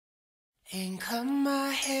Ain't cut my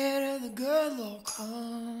hair till the good Lord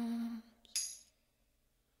comes.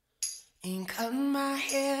 Ain't cut my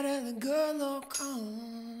hair till the good Lord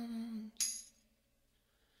comes.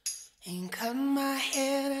 Ain't cut my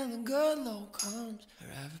hair till the good Lord comes.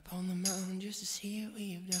 Arrive upon the mountain just to see what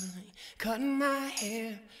we've done. Ain't cutting my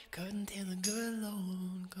hair, cutting till the good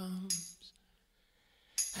Lord comes.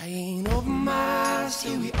 I ain't open my eyes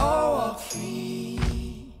till we all walk free.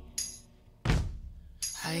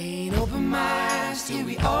 I ain't open my eyes till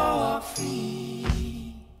we all walk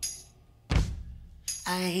free.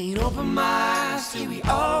 I ain't open my eyes till we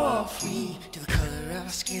all walk free. To the color of our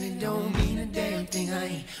skin, it don't mean a damn thing. I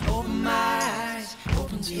ain't open my eyes,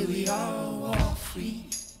 open till we all walk free.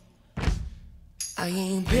 I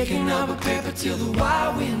ain't picking up a paper till the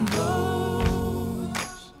wild wind blows.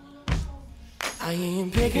 I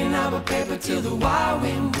ain't picking up a paper till the wild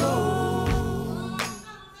wind blows.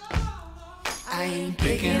 I ain't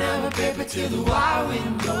picking up a paper till the wild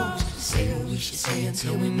wind blows. Say what we should say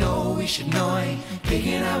until we know what we should know. I ain't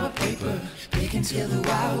picking up a paper, picking till the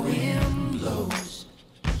wild wind blows.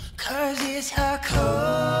 Cause it's a cold,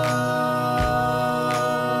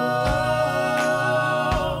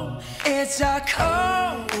 it's a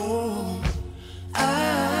cold,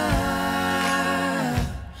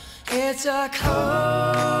 it's a cold,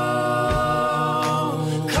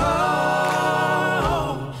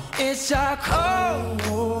 cold, it's a cold.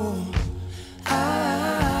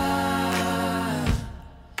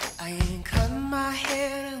 I ain't cutting my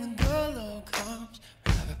hair till the good Lord comes.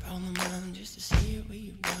 Drive up on the mountain just to see what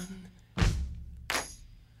we've done.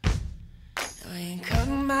 I ain't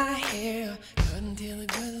cutting my hair, cutting till the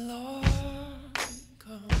good Lord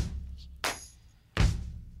comes.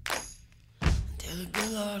 Till the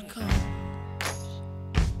good Lord comes.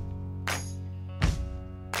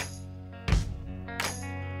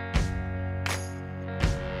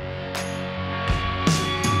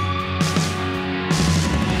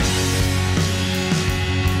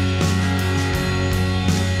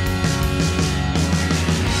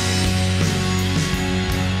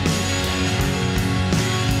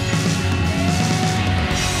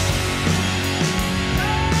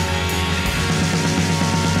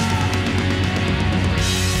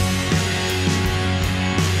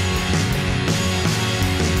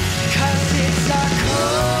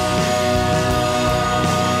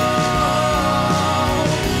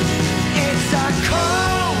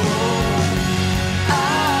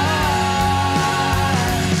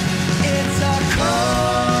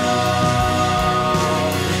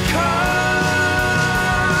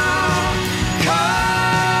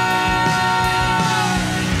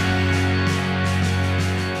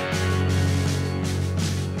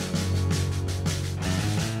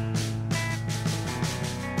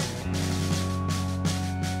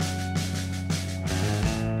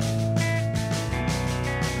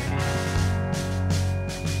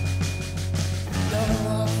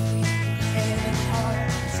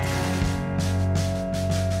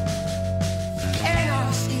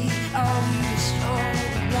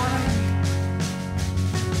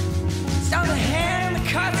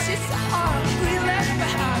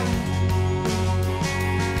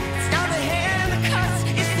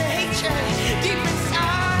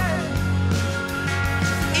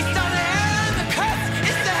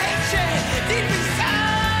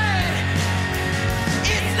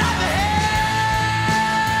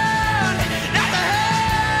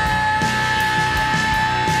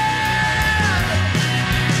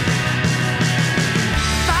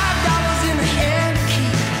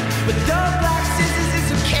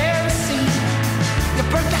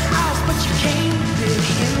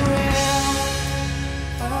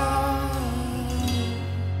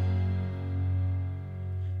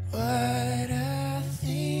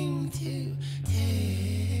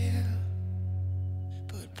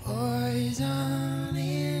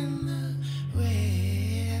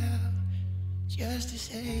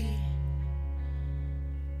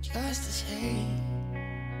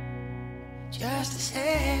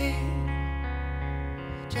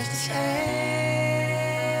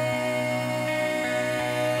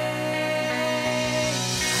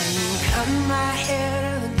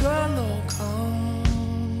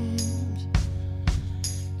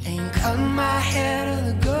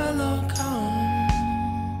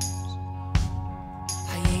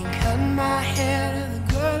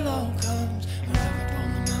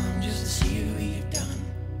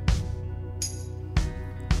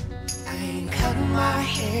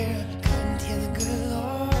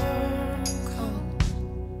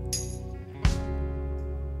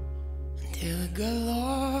 Till the good Lord